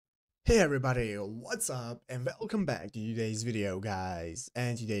Hey everybody, what's up and welcome back to today's video guys.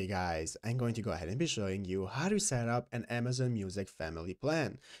 And today guys, I'm going to go ahead and be showing you how to set up an Amazon Music family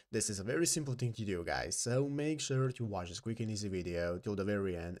plan. This is a very simple thing to do guys, so make sure to watch this quick and easy video till the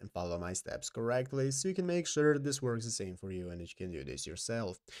very end and follow my steps correctly so you can make sure this works the same for you and that you can do this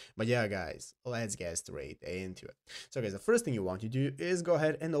yourself. But yeah guys, let's get straight into it. So guys, the first thing you want to do is go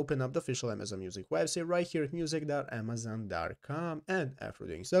ahead and open up the official Amazon Music website right here at music.amazon.com, and after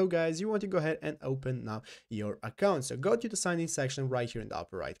doing so guys, you want to go ahead and open now your account. So go to the sign in section right here in the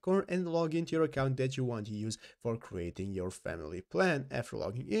upper right corner and log into your account that you want to use for creating your family plan. After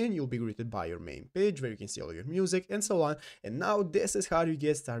logging in, you'll be greeted by your main page where you can see all your music and so on. And now this is how you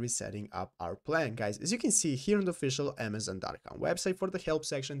get started setting up our plan guys. As you can see here on the official Amazon.com website, for the help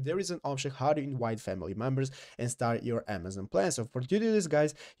section there is an option how to invite family members and start your Amazon plan. So for to do this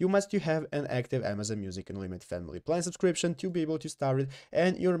guys, you must have an active Amazon Music Unlimited family plan subscription to be able to start it,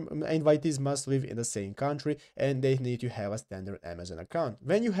 and your invitees must live in the same country and they need to have a standard Amazon account.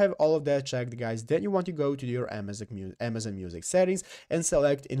 When you have all of that checked guys, then you want to go to your Amazon Music settings and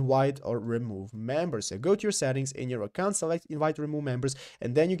select invite or remove members. So go to your settings in your account, select invite remove members,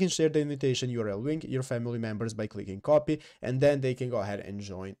 and then you can share the invitation URL link your family members by clicking copy, and then they can go ahead and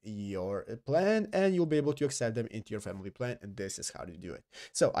join your plan and you'll be able to accept them into your family plan. And this is how to do it.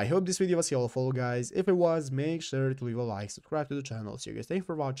 So I hope this video was helpful guys. If it was, make sure to leave a like, subscribe to the channel. See you guys, thanks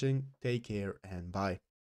for watching, take care and bye.